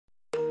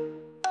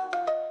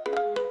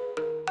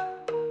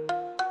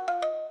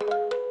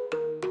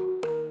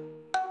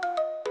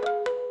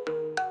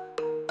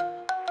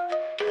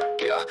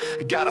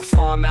Got a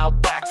farm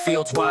out back,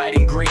 fields wide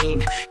and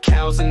green.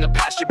 Cows in the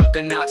pasture, but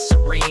they're not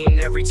serene.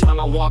 Every time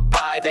I walk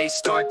by, they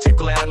start to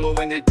glare,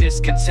 moving their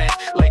discontent,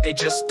 like they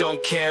just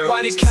don't care.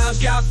 Why these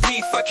cows got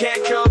beef, I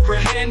can't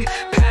comprehend.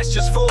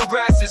 Pastures full,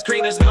 grass is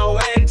green, there's no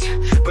end.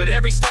 But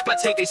every step I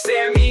take, they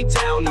stare me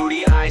down.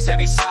 Moody eyes,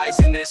 heavy sighs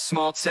in this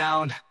small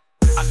town.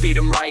 I feed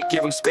them right,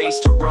 give them space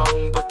to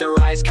roam, but their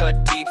eyes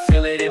cut deep,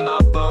 feel it in my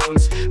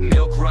bones.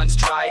 Milk runs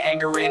dry,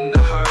 anger in the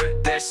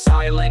herd. Their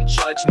silent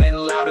judgment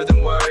louder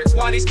than words.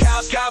 Why these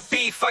cows got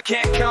beef, I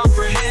can't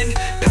comprehend.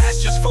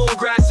 Pastures full,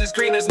 grass is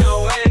green, there's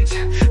no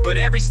end. But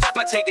every step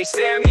I take, they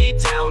stare me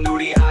down.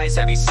 Moody eyes,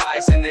 heavy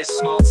sighs in this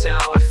small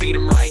town. I feed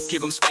them right,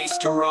 give them space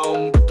to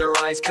roam, but their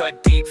eyes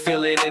cut deep,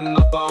 feel it in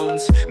my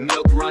bones.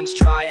 Milk runs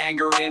dry,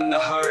 anger in the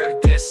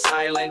herd. Their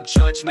silent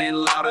judgment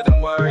louder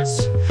than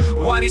words.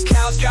 Why these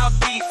cows got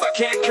beef, I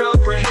can't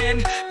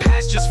comprehend.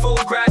 Pastures full,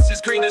 grass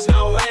is green, there's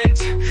no end.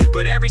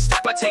 But every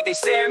step I take, they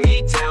stare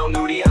me down.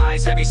 Moody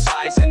eyes, heavy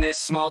sighs in this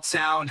small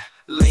town.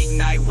 Late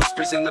night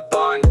whispers in the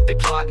barn, they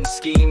plot and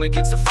scheme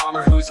against the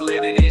farmer who's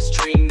living his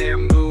dream. Their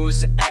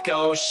moves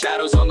echo,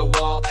 shadows on the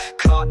wall,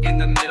 caught in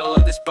the middle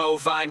of this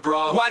bovine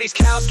brawl. Why these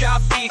cows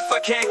got beef, I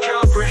can't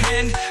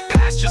comprehend.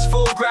 Pastures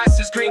full, grass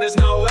is green, there's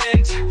no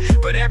end.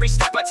 But every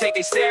step I take,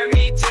 they stare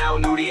me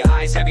down. Moody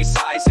eyes, heavy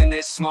sighs in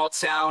this small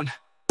town.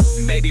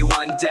 Maybe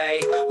one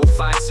day we'll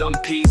find some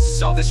peace,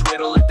 solve this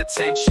riddle, let the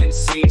tension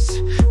cease.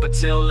 But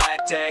till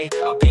that day,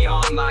 I'll be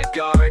on my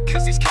guard,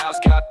 cause these cows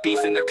got beef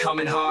and they're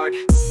coming hard.